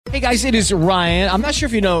Hey guys, it is Ryan. I'm not sure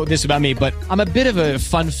if you know this about me, but I'm a bit of a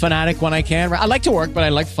fun fanatic when I can. I like to work, but I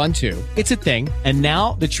like fun too. It's a thing. And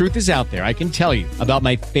now the truth is out there. I can tell you about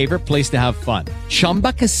my favorite place to have fun.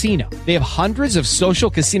 Chumba Casino. They have hundreds of social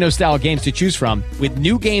casino style games to choose from with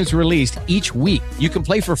new games released each week. You can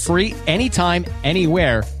play for free anytime,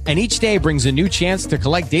 anywhere. And each day brings a new chance to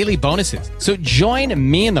collect daily bonuses. So join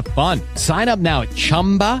me in the fun. Sign up now at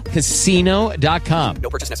ChumbaCasino.com. No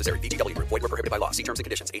purchase necessary. VGW. Void where prohibited by law. See terms and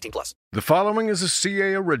conditions. 18 plus. The following is a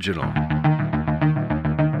CA original.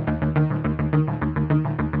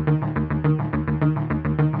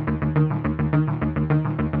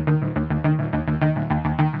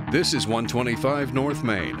 This is 125 North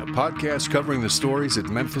Main, a podcast covering the stories at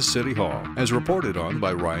Memphis City Hall, as reported on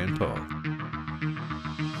by Ryan Poe.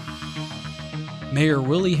 Mayor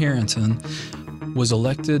Willie Herenton was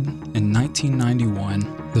elected in 1991,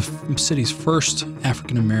 the city's first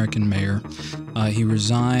African-American mayor. He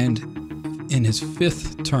resigned in his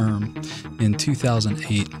fifth term in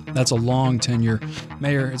 2008. That's a long tenure.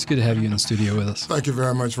 Mayor, it's good to have you in the studio with us. Thank you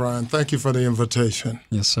very much, Ryan. Thank you for the invitation.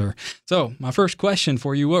 Yes, sir. So my first question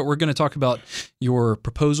for you, we're going to talk about your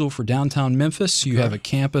proposal for downtown Memphis. You have a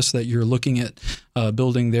campus that you're looking at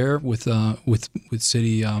building there with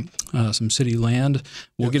city some city land.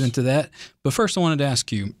 We'll get into that. But first, I wanted to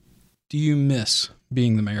ask you, do you miss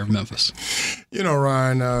being the mayor of Memphis? You know,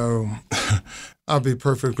 Ryan, I'll be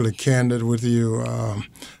perfectly candid with you.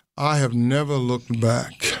 I have never looked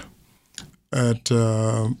back at,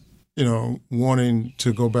 wanting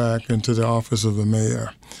to go back into the office of the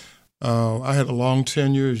mayor. I had a long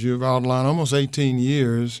tenure, as you've outlined, almost 18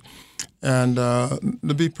 years. And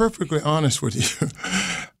to be perfectly honest with you,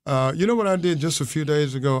 you know what I did just a few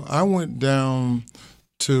days ago? I went down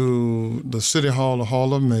to the City Hall, the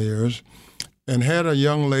Hall of Mayors, and had a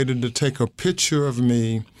young lady to take a picture of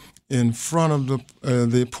me in front of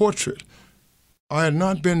the portrait. I had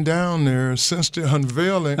not been down there since the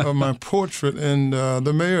unveiling of my portrait in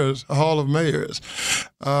the Mayor's Hall of Mayors.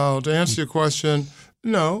 To answer your question,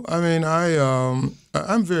 no. I mean, I'm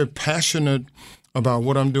very passionate about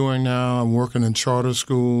what I'm doing now. I'm working in charter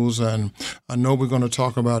schools, and I know we're going to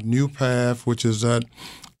talk about New Path, which is that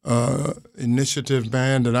initiative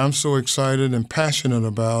band that I'm so excited and passionate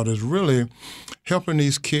about, is really helping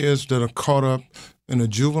these kids that are caught up in the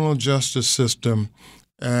juvenile justice system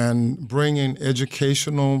and bringing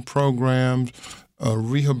educational programs,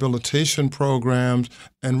 rehabilitation programs,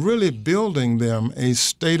 and really building them a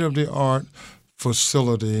state-of-the-art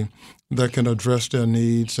facility that can address their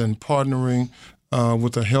needs, and partnering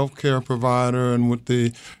with a healthcare provider and with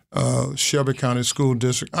the Shelby County School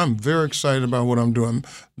District. I'm very excited about what I'm doing.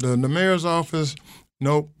 The mayor's office,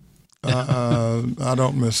 nope. I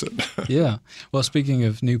don't miss it. Yeah. Well, speaking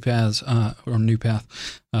of New Path,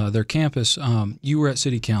 their campus, you were at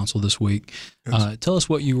City Council this week. Yes. Tell us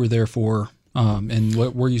what you were there for, and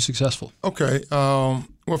what were you successful? Okay. Well,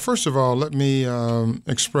 first of all, let me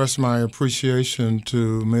express my appreciation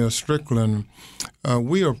to Mayor Strickland.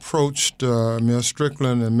 We approached Mayor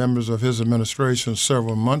Strickland and members of his administration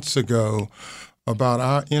several months ago about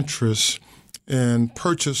our interest in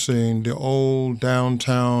purchasing the old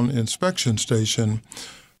downtown inspection station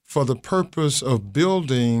for the purpose of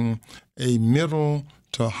building a middle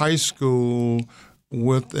to high school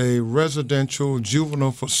with a residential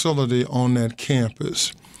juvenile facility on that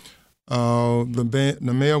campus.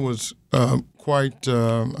 The mayor was quite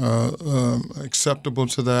acceptable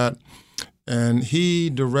to that, and he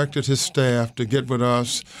directed his staff to get with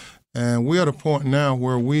us. And we're at a point now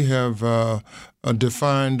where we have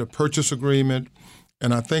defined a purchase agreement,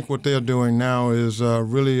 and I think what they're doing now is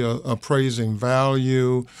really appraising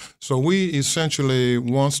value. So we essentially,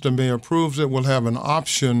 once the mayor approves it, we'll have an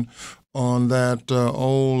option on that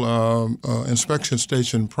old inspection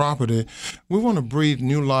station property. We want to breathe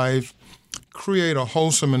new life, create a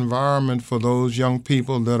wholesome environment for those young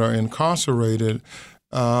people that are incarcerated,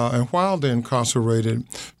 and while they're incarcerated,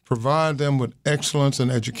 provide them with excellence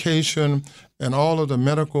in education and all of the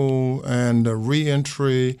medical and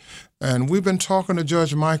reentry. And we've been talking to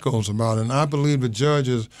Judge Michaels about it, and I believe the judge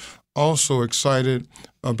is also excited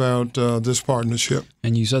about this partnership.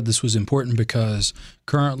 And you said this was important because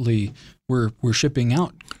currently we're shipping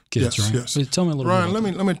out kids, yes, right? Yes. So tell me a little Ryan, bit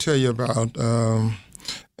about let me tell you about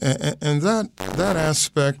and that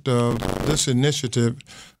aspect of this initiative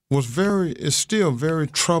is still very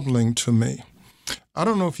troubling to me. I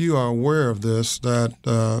don't know if you are aware of this, that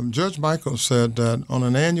Judge Michaels said that on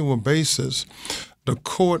an annual basis, the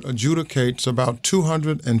court adjudicates about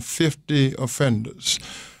 250 offenders.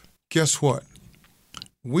 Guess what?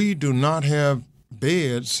 We do not have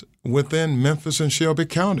beds within Memphis and Shelby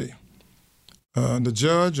County. The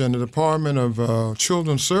judge and the Department of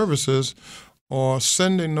Children's Services are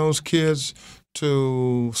sending those kids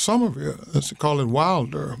to Somerville, let's call it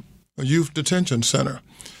Wilder, a youth detention center.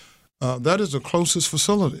 That is the closest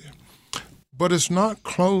facility. But it's not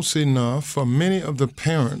close enough for many of the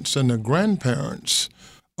parents and the grandparents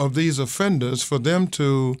of these offenders for them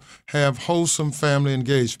to have wholesome family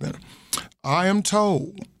engagement. I am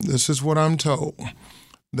told, this is what I'm told,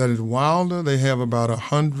 that at Wilder they have about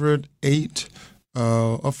 108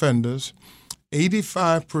 offenders.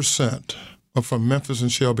 85% are from Memphis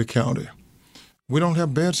and Shelby County. We don't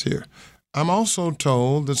have beds here. I'm also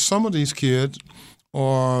told that some of these kids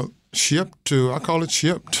are shipped to, I call it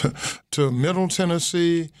shipped, to Middle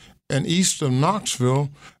Tennessee and east of Knoxville,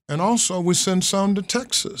 and also we send some to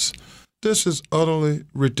Texas. This is utterly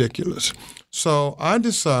ridiculous. So I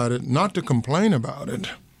decided not to complain about it,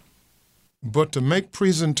 but to make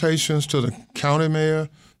presentations to the county mayor,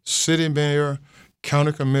 city mayor,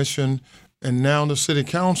 county commission, and now the city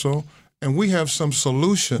council, and we have some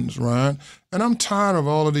solutions, Ryan. And I'm tired of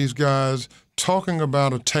all of these guys talking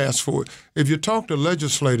about a task force. If you talk to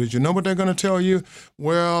legislators, you know what they're going to tell you?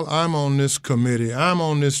 Well, I'm on this committee. I'm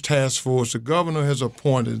on this task force. The governor has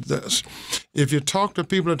appointed this. If you talk to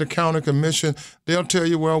people at the county commission, they'll tell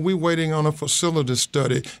you, well, we're waiting on a facility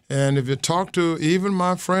study. And if you talk to even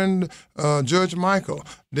my friend Judge Michael,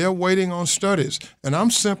 they're waiting on studies. And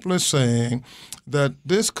I'm simply saying that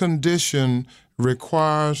this condition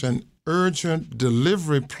requires an urgent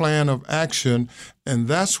delivery plan of action, and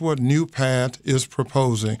that's what New Path is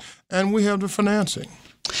proposing. And we have the financing.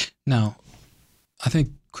 Now, I think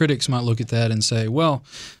critics might look at that and say, well,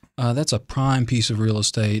 that's a prime piece of real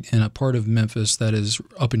estate in a part of Memphis that is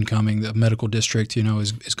up and coming. The medical district,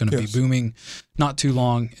 is going to be booming not too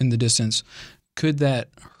long in the distance. Could that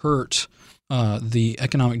hurt the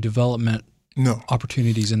economic development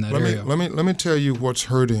opportunities in that area? Let me tell you what's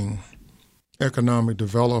hurting economic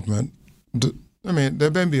development. I mean,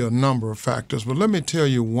 there may be a number of factors, but let me tell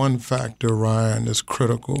you one factor, Ryan, that's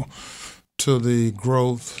critical to the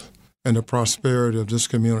growth and the prosperity of this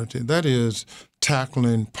community. That is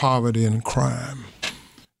tackling poverty and crime.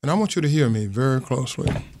 And I want you to hear me very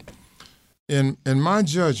closely. In my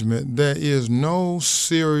judgment, there is no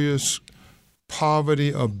serious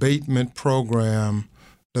poverty abatement program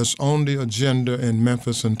that's on the agenda in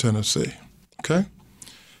Memphis and Tennessee, okay?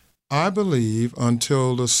 I believe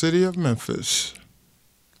until the city of Memphis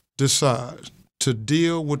decides to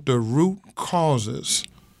deal with the root causes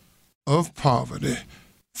of poverty,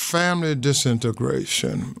 family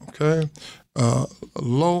disintegration, okay,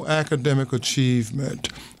 low academic achievement,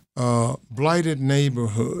 blighted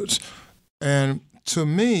neighborhoods, and to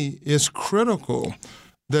me, it's critical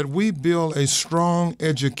that we build a strong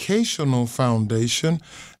educational foundation,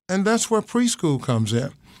 and that's where preschool comes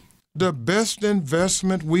in. The best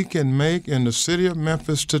investment we can make in the city of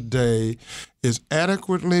Memphis today is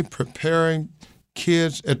adequately preparing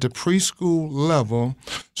kids at the preschool level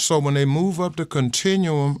so when they move up the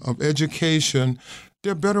continuum of education,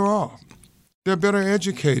 they're better off. They're better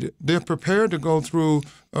educated. They're prepared to go through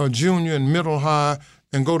junior and middle high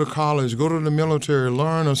and go to college, go to the military,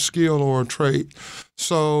 learn a skill or a trade.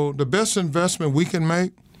 So the best investment we can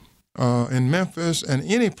make in Memphis and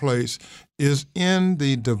any place is in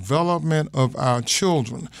the development of our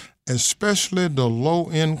children, especially the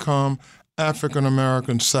low-income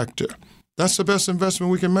African-American sector. That's the best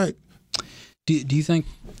investment we can make. Do you think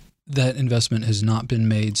that investment has not been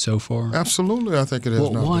made so far? Absolutely, I think it has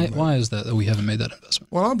not been made. Why is that we haven't made that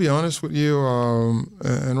investment? Well, I'll be honest with you,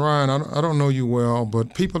 and Ryan, I don't know you well,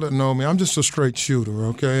 but people that know me, I'm just a straight shooter,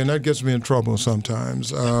 okay? And that gets me in trouble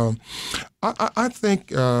sometimes. I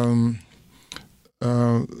think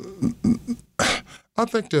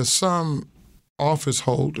there's some office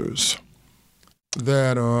holders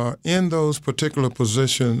that are in those particular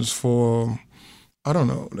positions for, I don't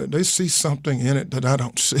know, they see something in it that I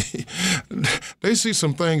don't see. They see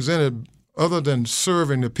some things in it other than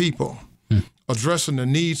serving the people, addressing the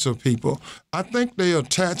needs of people. I think they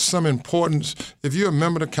attach some importance. If you're a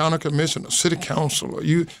member of the county commission or city council,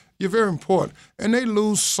 you're very important. And they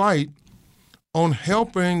lose sight on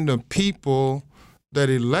helping the people that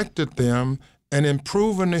elected them and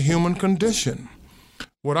improving the human condition.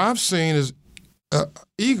 What I've seen is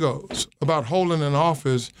egos about holding an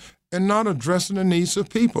office and not addressing the needs of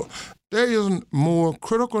people. There isn't more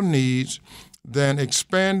critical needs than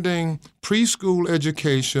expanding preschool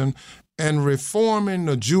education and reforming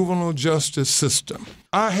the juvenile justice system.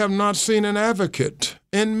 I have not seen an advocate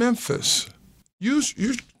in Memphis. You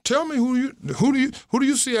tell me who do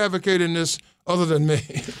you see advocating this other than me?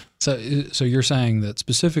 So you're saying that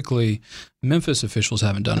specifically Memphis officials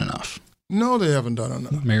haven't done enough. No, they haven't done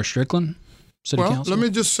enough. Mayor Strickland, City Council? Let me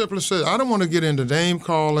just simply say, I don't want to get into name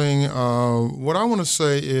calling. What I want to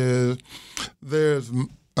say is there's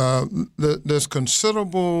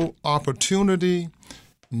considerable opportunity,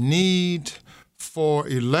 need for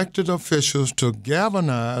elected officials to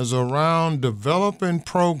galvanize around developing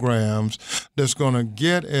programs that's going to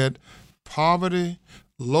get at poverty,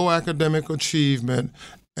 low academic achievement,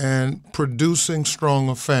 and producing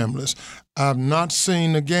stronger families. I've not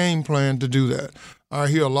seen a game plan to do that. I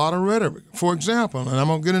hear a lot of rhetoric. For example, and I'm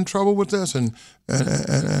going to get in trouble with this, and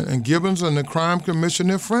Gibbons and the Crime Commission,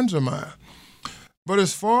 they're friends of mine. But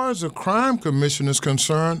as far as the Crime Commission is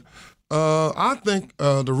concerned, I think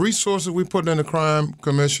the resources we put in the Crime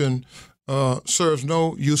Commission serves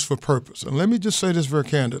no useful purpose. And let me just say this very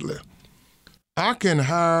candidly. I can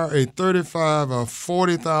hire a $35,000 or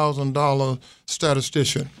 $40,000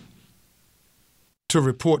 statistician to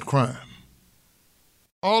report crime.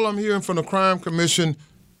 All I'm hearing from the Crime Commission,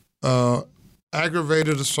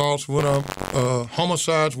 aggravated assaults went up,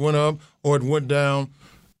 homicides went up, or it went down.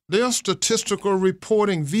 They're a statistical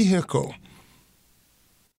reporting vehicle.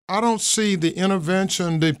 I don't see the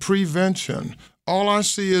intervention, the prevention. All I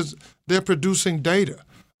see is they're producing data.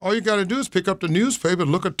 All you got to do is pick up the newspaper,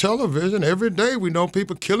 look at television. Every day we know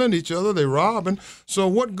people killing each other, they're robbing. So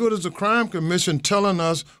what good is the Crime Commission telling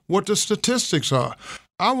us what the statistics are?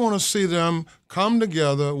 I want to see them come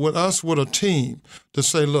together with us, with a team, to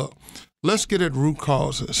say, look, let's get at root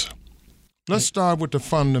causes. Let's start with the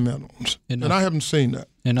fundamentals. And I haven't seen that.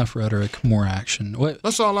 Enough rhetoric, more action.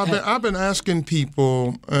 That's all I've been asking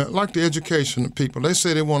people, like the education people. They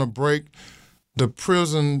say they want to break the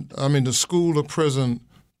school to prison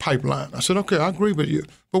pipeline. I said, okay, I agree with you.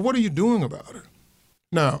 But what are you doing about it?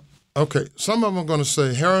 Now, okay, some of them are going to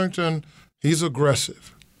say, Harrington, he's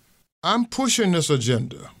aggressive. I'm pushing this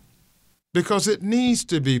agenda because it needs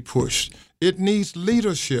to be pushed. It needs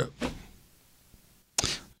leadership.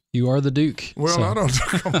 You are the Duke. Well, so. I don't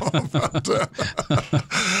come on about that.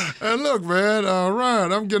 And look, man,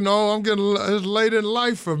 Ryan, I'm getting it's late in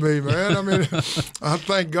life for me, man. I mean, I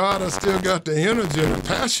thank God I still got the energy and the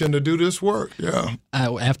passion to do this work. Yeah.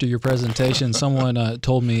 After your presentation, someone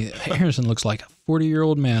told me Harrison looks like a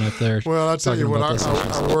 40-year-old man up there. Well, I tell you what,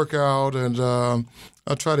 I work out and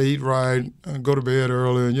I try to eat right, go to bed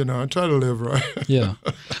early, and, I try to live right. Yeah.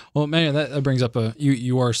 Well, man, that brings up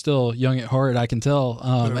you are still young at heart, I can tell.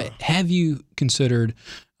 Have you considered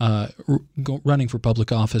running for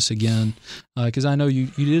public office again? Because I know you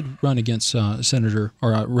did run against Senator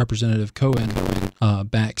or Representative Cohen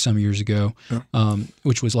back some years ago,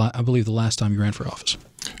 which was, I believe, the last time you ran for office.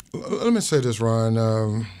 Let me say this,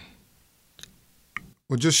 Ryan.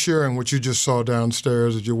 Well, just sharing what you just saw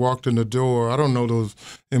downstairs as you walked in the door. I don't know those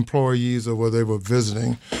employees or where they were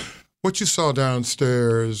visiting. What you saw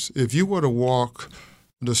downstairs, if you were to walk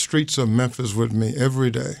the streets of Memphis with me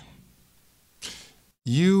every day,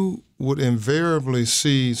 you would invariably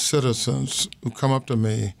see citizens who come up to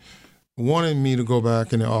me wanting me to go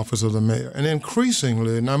back in the office of the mayor. And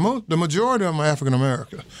increasingly, now the majority of them are African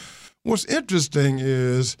American. What's interesting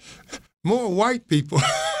is more white people.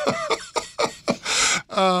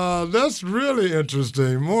 That's really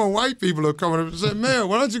interesting. More white people are coming up and saying, Mayor,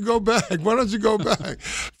 why don't you go back? Why don't you go back?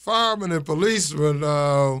 Firemen and policemen.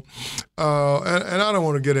 And I don't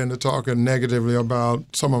want to get into talking negatively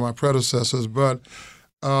about some of my predecessors, but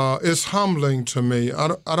it's humbling to me.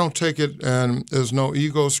 I don't take it, and there's no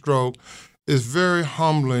ego stroke. It's very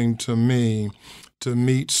humbling to me to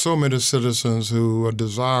meet so many citizens who are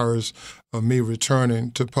desirous of me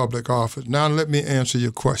returning to public office. Now let me answer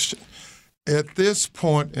your question. At this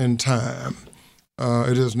point in time,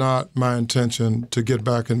 it is not my intention to get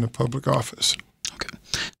back into public office. Okay.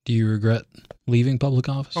 Do you regret leaving public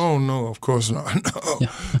office? Oh, no, of course not. No.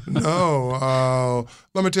 Yeah. No.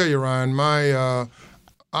 Let me tell you, Ryan, I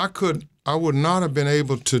would not have been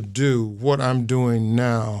able to do what I'm doing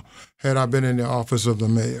now had I been in the office of the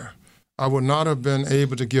mayor. I would not have been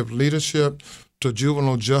able to give leadership to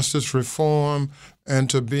juvenile justice reform and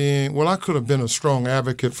to I could have been a strong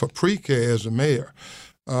advocate for pre-K as a mayor,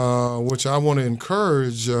 which I want to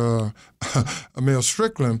encourage Mayor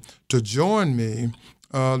Strickland to join me.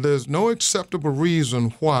 There's no acceptable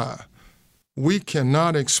reason why we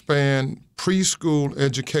cannot expand preschool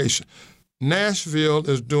education. Nashville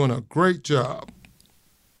is doing a great job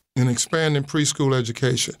in expanding preschool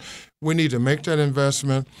education. We need to make that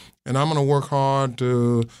investment, and I'm going to work hard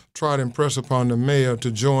to try to impress upon the mayor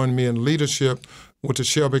to join me in leadership with the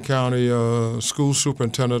Shelby County School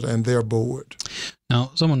Superintendent and their board.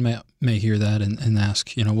 Now, someone may hear that and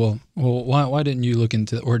ask, well, why didn't you look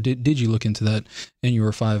into, or did you look into that in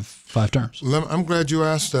your five terms? I'm glad you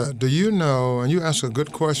asked that. Do you know, and you asked a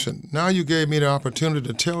good question. Now you gave me the opportunity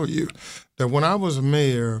to tell you that when I was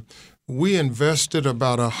mayor, we invested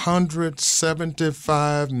about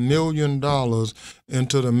 $175 million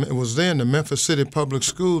into it was then the Memphis City Public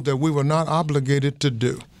Schools that we were not obligated to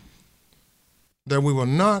do. Under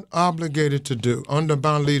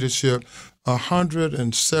my leadership,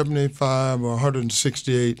 $175 or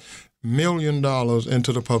 $168 million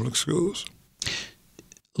into the public schools.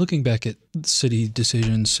 Looking back at city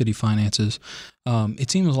decisions, city finances,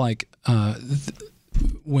 it seems like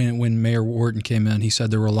when Mayor Wharton came in, he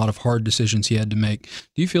said there were a lot of hard decisions he had to make.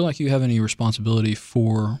 Do you feel like you have any responsibility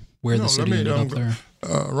for where the city ended up there?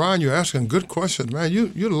 Ryan, you're asking good questions, man.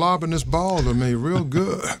 You're lobbing this ball to me real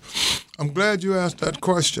good. I'm glad you asked that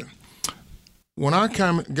question. When I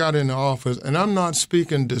got in the office, and I'm not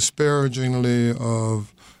speaking disparagingly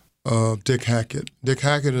of Dick Hackett. Dick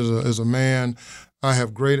Hackett is a man I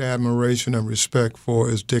have great admiration and respect for,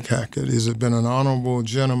 is Dick Hackett. He's been an honorable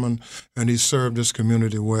gentleman, and he served this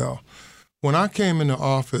community well. When I came into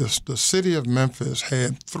office, the city of Memphis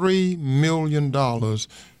had $3 million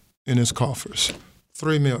in its coffers.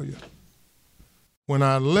 $3 million. When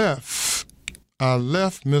I left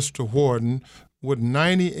Mr. Wharton with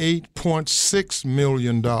 $98.6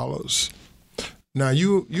 million. Now,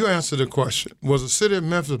 you answered the question. Was the city of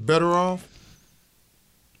Memphis better off?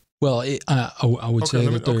 Well, I would say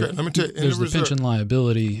that there's the pension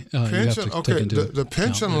liability. You have to take into the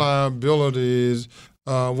pension liabilities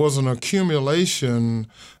was an accumulation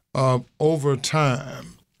over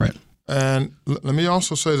time. Right. And let me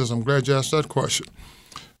also say this. I'm glad you asked that question.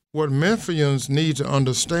 What Memphians need to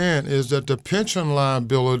understand is that the pension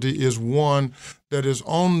liability is one that is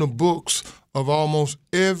on the books of almost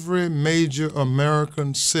every major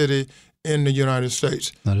American city in the United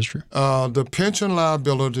States. That is true. The pension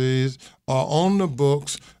liabilities are on the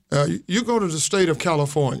books. You go to the state of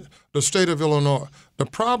California, the state of Illinois. The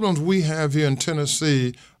problems we have here in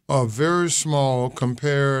Tennessee are very small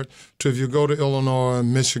compared to if you go to Illinois,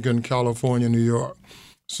 Michigan, California, New York.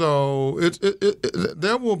 So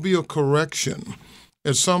there will be a correction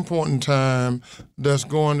at some point in time that's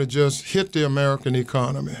going to just hit the American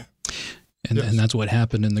economy. And that's what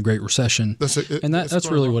happened in the Great Recession. That's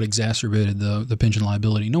really what exacerbated the pension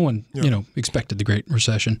liability. No one, expected the Great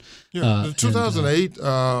Recession. Yeah, 2008.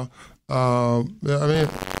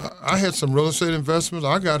 I had some real estate investments.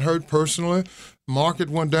 I got hurt personally. Market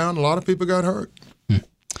went down. A lot of people got hurt.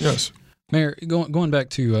 Yes. Mayor, going back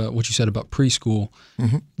to what you said about preschool,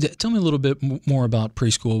 tell me a little bit more about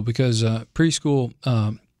preschool, because preschool.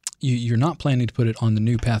 You're not planning to put it on the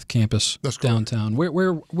New Path campus downtown. Where are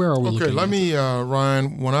we looking? Okay, let me,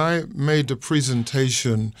 Ryan, when I made the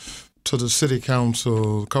presentation to the city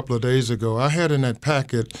council a couple of days ago, I had in that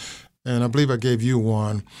packet, and I believe I gave you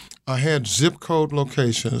one, I had zip code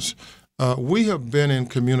locations. We have been in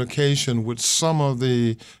communication with some of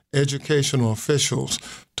the educational officials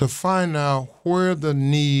to find out where the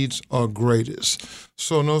needs are greatest.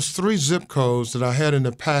 So in those 3 zip codes that I had in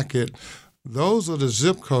the packet, those are the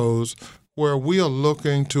zip codes where we are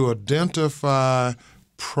looking to identify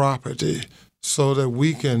property so that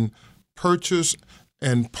we can purchase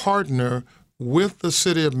and partner with the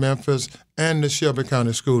city of Memphis and the Shelby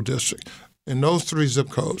County School District in those 3 zip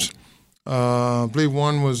codes. I believe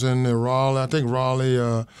one was in the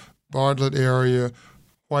Raleigh, Bartlett area,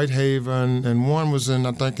 Whitehaven, and one was in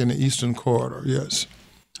the Eastern Corridor, yes.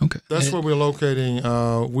 Okay. That's where we're locating.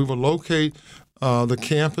 We will locate the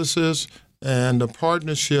campuses, and the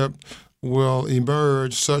partnership will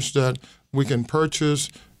emerge such that we can purchase,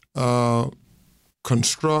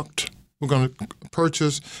 construct. We're going to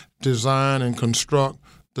purchase, design, and construct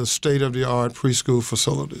the state-of-the-art preschool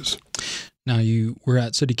facilities. Now, you were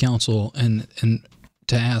at City Council and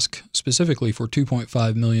to ask specifically for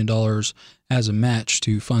 $2.5 million as a match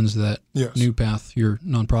to funds that New Path, your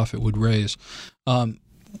nonprofit, would raise.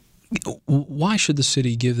 Why should the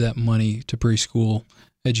city give that money to preschool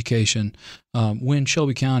education when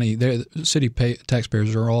Shelby County, the city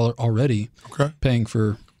taxpayers are already paying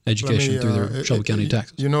for education through their Shelby County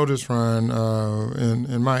taxes? You notice, Ryan,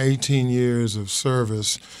 in my 18 years of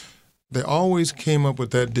service, they always came up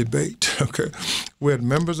with that debate. We had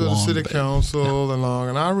members of the city council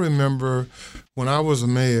and I remember when I was a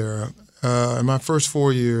mayor, in my first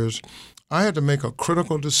 4 years, I had to make a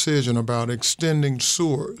critical decision about extending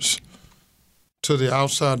sewers to the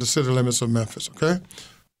outside the city limits of Memphis,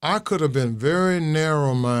 I could have been very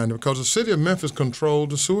narrow-minded because the city of Memphis controlled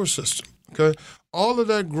the sewer system, All of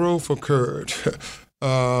that growth occurred.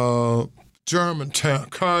 Germantown,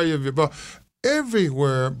 Collierville,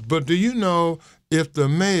 everywhere. But do you know if the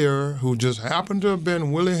mayor, who just happened to have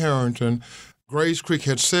been Willie Harrington, Grays Creek,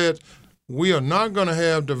 had said, we are not going to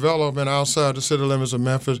have development outside the city limits of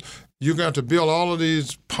Memphis. You got to build all of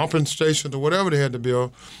these pumping stations or whatever they had to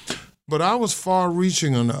build. But I was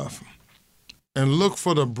far-reaching enough and looked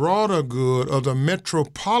for the broader good of the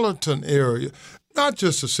metropolitan area, not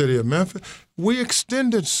just the city of Memphis. We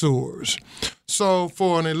extended sewers. So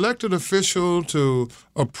for an elected official to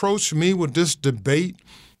approach me with this debate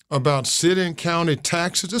about city and county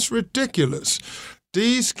taxes, it's ridiculous.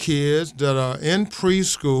 These kids that are in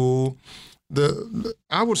preschool,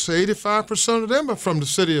 I would say 85% of them are from the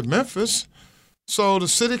city of Memphis. So the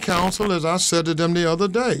city council, as I said to them the other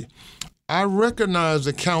day, I recognize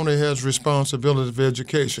the county has responsibility for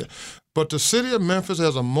education, but the city of Memphis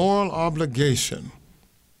has a moral obligation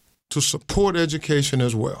to support education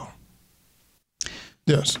as well.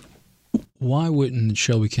 Yes. Why wouldn't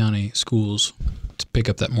Shelby County schools pick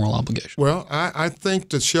up that moral obligation? Well, I think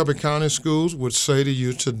that Shelby County schools would say to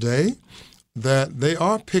you today that they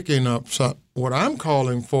are picking up some. What I'm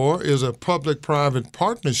calling for is a public-private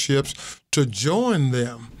partnerships to join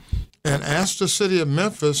them and ask the city of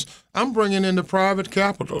Memphis. I'm bringing in the private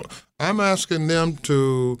capital. I'm asking them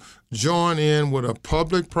to join in with a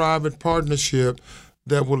public-private partnership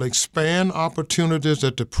that will expand opportunities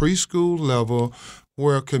at the preschool level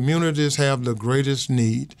where communities have the greatest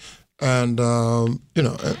need. And,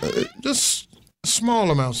 just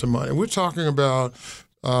small amounts of money. We're talking about,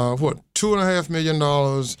 $2.5 million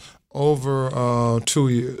over 2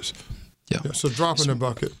 years. Yeah, so drop in the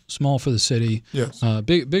bucket. Small for the city. Yes.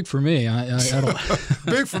 Big for me. I don't.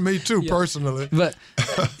 Big for me too, personally. But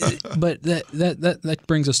that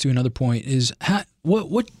brings us to another point: is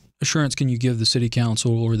what assurance can you give the city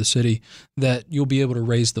council or the city that you'll be able to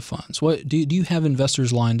raise the funds? What do you have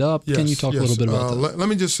investors lined up? Yes, can you talk a little bit about that? Let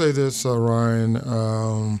me just say this,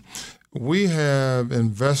 Ryan. We have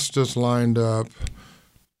investors lined up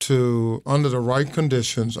to, under the right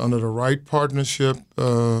conditions, under the right partnership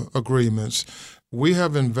agreements, we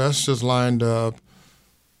have investors lined up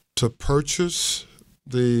to purchase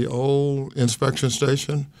the old inspection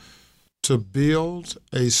station, to build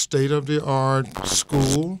a state-of-the-art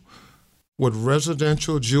school with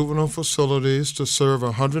residential juvenile facilities to serve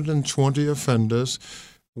 120 offenders.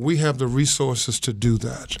 We have the resources to do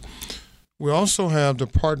that. We also have the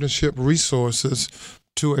partnership resources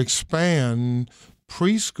to expand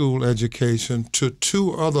preschool education to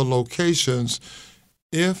 2 other locations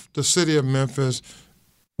if the city of Memphis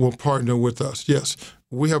will partner with us. Yes,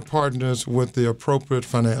 we have partners with the appropriate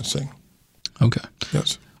financing. Okay.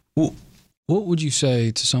 Yes. Well, what would you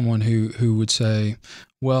say to someone who would say,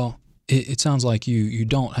 well, it sounds like you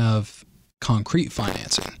don't have concrete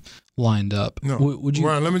financing lined up? No. Would you?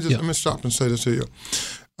 Ryan, let me stop and say this to you.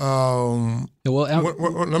 Let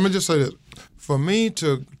me just say this. For me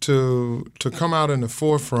to come out in the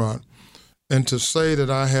forefront and to say that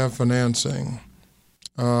I have financing,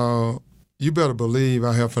 you better believe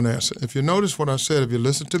I have financing. If you notice what I said, if you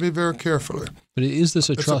listen to me very carefully. But is this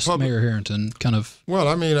a trust Mayor Harrington kind of Well,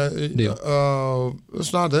 I mean, deal?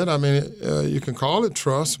 It's not that. I mean, you can call it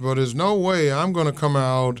trust, but there's no way I'm going to come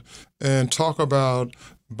out and talk about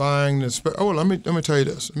buying this. Let me tell you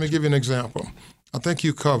this. Let me give you an example. I think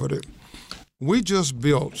you covered it. We just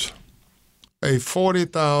built a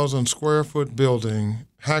 40,000 square foot building,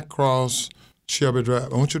 Hack Cross, Shelby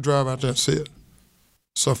Drive. I want you to drive out there and see it.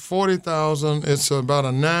 So 40,000, it's about a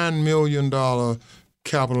 $9 million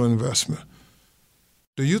capital investment.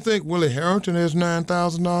 Do you think Willie Harrington has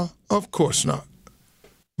 $9,000? Of course not.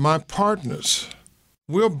 My partners,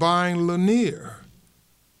 we're buying Lanier.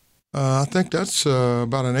 I think that's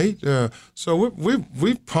about an 8. So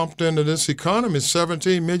we've pumped into this economy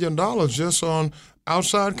 $17 million just on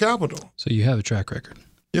outside capital. So you have a track record.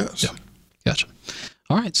 Yes. Yeah. Gotcha.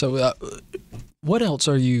 All right. So what else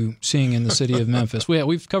are you seeing in the city of Memphis?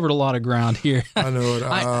 We've covered a lot of ground here. I know it.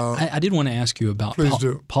 I did want to ask you about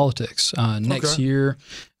politics. Next year,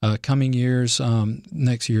 coming years,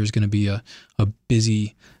 next year is going to be a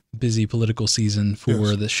busy political season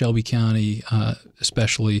for the Shelby County,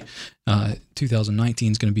 especially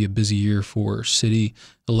 2019 is going to be a busy year for city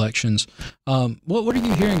elections. What are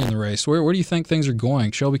you hearing in the race? Where do you think things are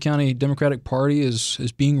going? Shelby County Democratic Party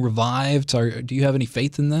is being revived. Do you have any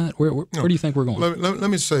faith in that? Where do you think we're going? Let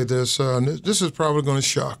me say this. This is probably going to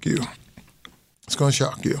shock you. It's going to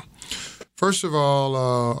shock you. First of all,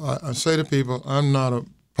 I say to people, I'm not a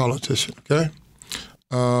politician, okay?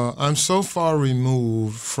 I'm so far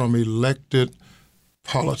removed from elected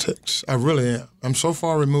politics. I really am. I'm so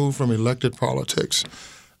far removed from elected politics.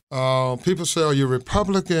 People say, are you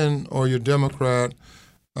Republican or you're Democrat?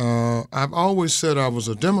 I've always said I was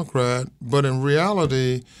a Democrat, but in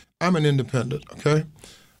reality, I'm an independent, okay?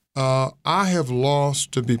 I have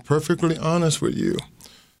lost, to be perfectly honest with you,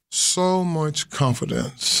 so much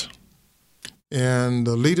confidence in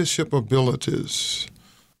the leadership abilities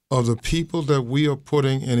of the people that we are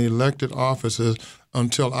putting in elected offices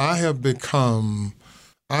until I've become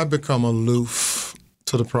aloof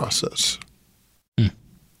to the process.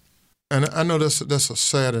 And I know that's a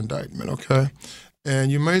sad indictment, okay?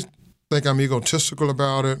 And you may think I'm egotistical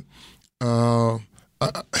about it.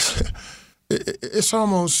 It's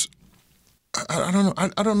almost, I don't know.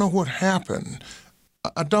 I don't know what happened.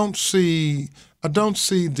 I don't see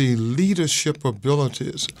the leadership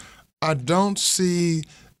abilities. I don't see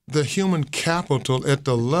the human capital at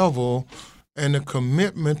the level and the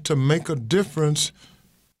commitment to make a difference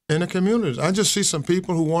in the communities. I just see some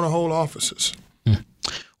people who want to hold offices.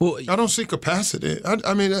 Well, I don't see capacity.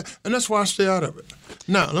 I mean, and that's why I stay out of it.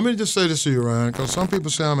 Now, let me just say this to you, Ryan, because some people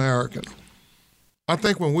say I'm arrogant. I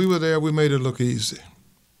think when we were there, we made it look easy.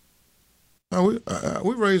 Now,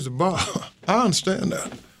 we raised the bar. I understand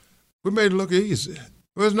that. We made it look easy.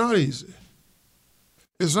 But it's not easy.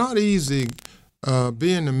 It's not easy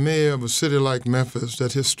being the mayor of a city like Memphis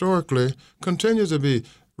that historically continues to be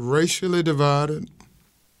racially divided.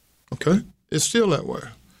 Okay? It's still that way.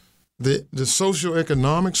 The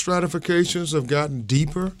socioeconomic stratifications have gotten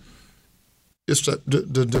deeper. It's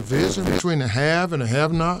the division between the have and the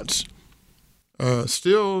have-nots.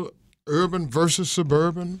 Still urban versus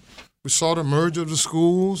suburban. We saw the merger of the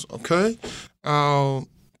schools, okay? Our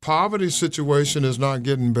poverty situation is not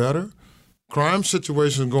getting better. Crime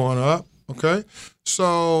situation is going up, okay?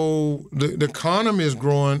 So the economy is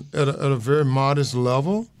growing at a very modest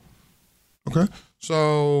level, okay?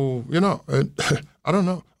 So, I don't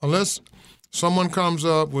know. Unless someone comes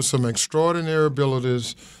up with some extraordinary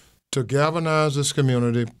abilities to galvanize this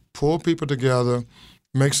community, pull people together,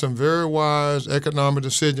 make some very wise economic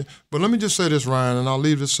decisions. But let me just say this, Ryan, and I'll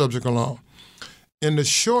leave this subject alone. In the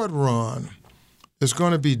short run, it's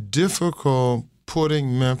going to be difficult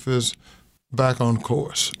putting Memphis back on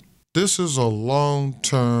course. This is a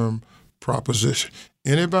long-term proposition.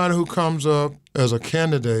 Anybody who comes up as a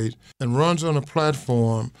candidate and runs on a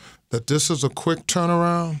platform that this is a quick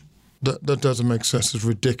turnaround, that doesn't make sense. It's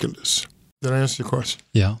ridiculous. Did I answer your question?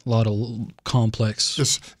 Yeah, a lot of complex.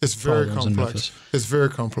 It's very complex. It's very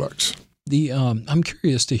complex. I'm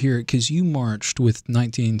curious to hear it because you marched with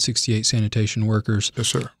 1968 sanitation workers. Yes,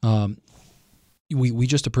 sir. We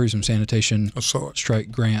just approved some sanitation strike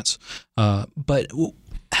grants. But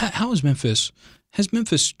how is Memphis? Has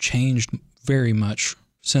Memphis changed very much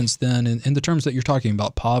since then in the terms that you're talking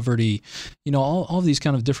about, poverty, all of these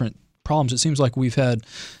kind of different problems? It seems like we've had,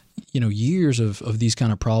 years of these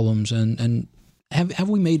kind of problems. And have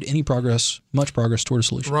we made any much progress toward a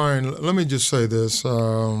solution? Ryan, let me just say this.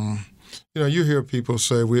 You hear people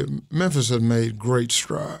say Memphis has made great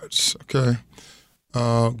strides, okay?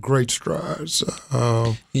 Great strides.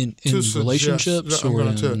 In relationships? I'm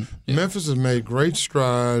going to tell you, Memphis has made great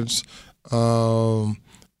strides in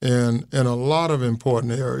a lot of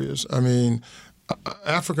important areas. I mean,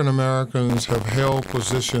 African Americans have held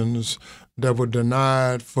positions that were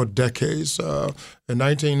denied for decades. In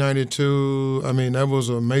 1992, that was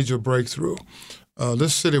a major breakthrough.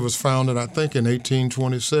 This city was founded, I think, in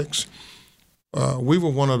 1826. We were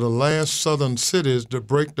one of the last southern cities to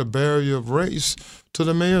break the barrier of race to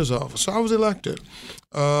the mayor's office. So I was elected.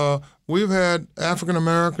 We've had African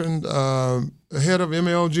American head of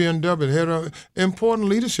MLGNW, head of important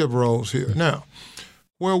leadership roles here. Now,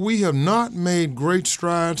 where we have not made great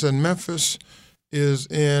strides in Memphis is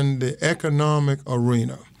in the economic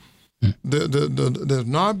arena. There's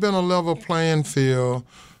not been a level playing field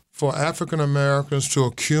for African Americans to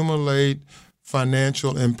accumulate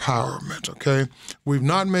financial empowerment, okay? We've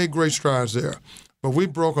not made great strides there, but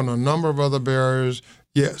we've broken a number of other barriers,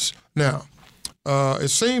 yes. Now, it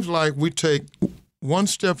seems like we take one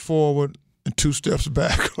step forward and two steps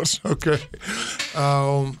backwards, okay?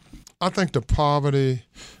 I think the poverty,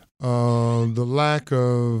 the lack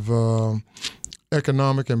of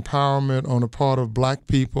economic empowerment on the part of black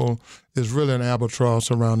people is really an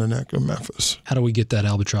albatross around the neck of Memphis. How do we get that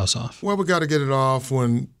albatross off? Well, we got to get it off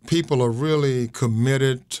when people are really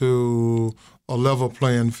committed to a level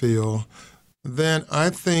playing field. Then I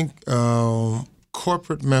think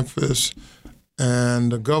corporate Memphis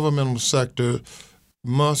and the governmental sector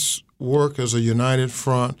must work as a united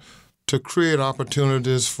front to create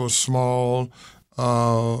opportunities for small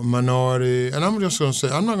minority. And I'm just going to say,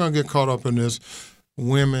 I'm not going to get caught up in this.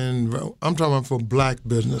 women, I'm talking about for black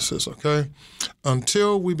businesses, okay?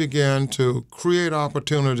 Until we begin to create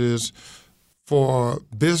opportunities for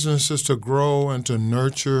businesses to grow and to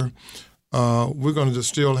nurture, we're going to just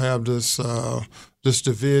still have this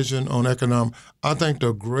division on economic. I think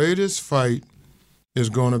the greatest fight is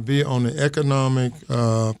going to be on the economic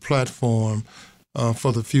platform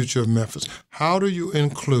for the future of Memphis. How do you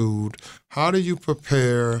include, how do you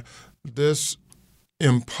prepare this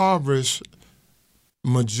impoverished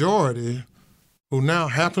majority who now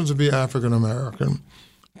happens to be African American,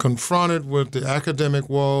 confronted with the academic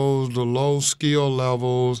woes, the low skill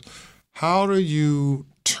levels? How do you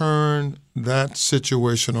turn that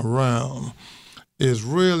situation around is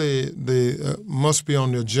really must be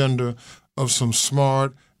on the agenda of some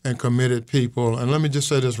smart and committed people. And let me just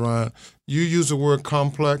say this, Ryan. You used the word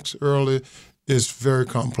complex earlier. It's very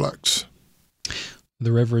complex.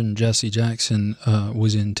 The Reverend Jesse Jackson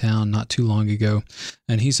was in town not too long ago,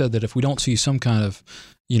 and he said that if we don't see some kind of,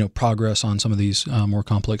 progress on some of these more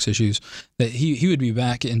complex issues, that he would be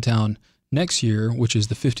back in town next year, which is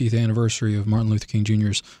the 50th anniversary of Martin Luther King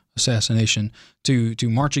Jr.'s assassination, to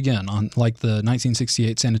march again on like the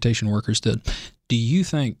 1968 sanitation workers did. Do you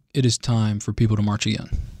think it is time for people to march again?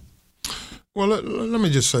 Well, let me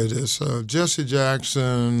just say this. Jesse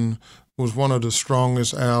Jackson was one of the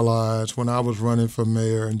strongest allies when I was running for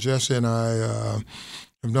mayor, and Jesse and I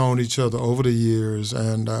have known each other over the years,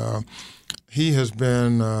 and he has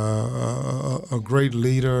been a great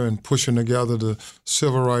leader in pushing together the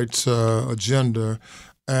civil rights agenda.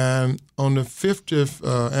 And on the 50th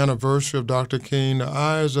anniversary of Dr. King, the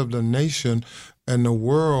eyes of the nation and the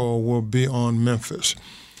world will be on Memphis.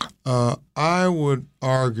 I would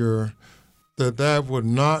argue that would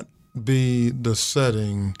not be the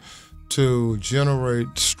setting to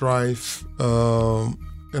generate strife in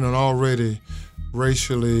an already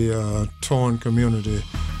racially torn community.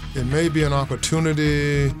 It may be an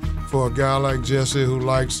opportunity for a guy like Jesse who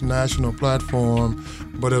likes national platform,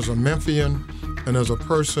 but as a Memphian and as a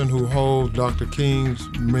person who holds Dr. King's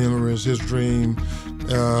memories, his dream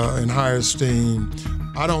in high esteem,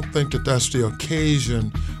 I don't think that that's the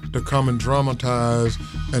occasion to come and dramatize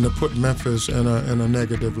and to put Memphis in a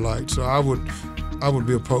negative light. So I would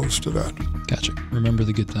be opposed to that. Gotcha. Remember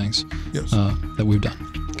the good things that we've done.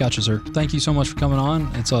 Gotcha, sir. Thank you so much for coming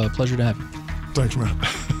on. It's a pleasure to have you. Thanks, man.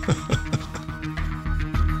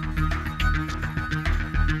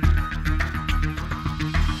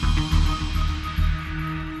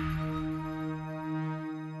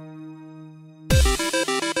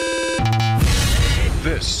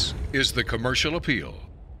 This is the Commercial Appeal.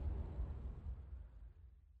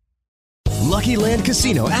 Lucky Land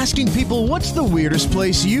Casino, asking people, what's the weirdest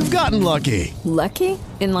place you've gotten lucky? Lucky?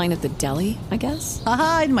 In line at the deli, I guess?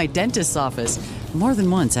 Aha, in my dentist's office. More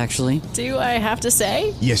than once, actually. Do I have to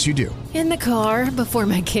say? Yes, you do. In the car before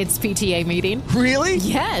my kids' PTA meeting. Really?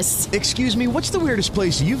 Yes. Excuse me, what's the weirdest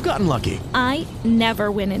place you've gotten lucky? I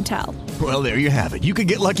never win and tell. Well, there you have it. You can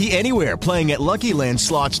get lucky anywhere, playing at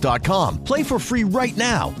LuckyLandSlots.com. Play for free right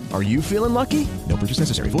now. Are you feeling lucky? No purchase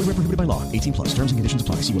necessary. Void where prohibited by law. 18+. Terms and conditions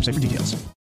apply. See website for details.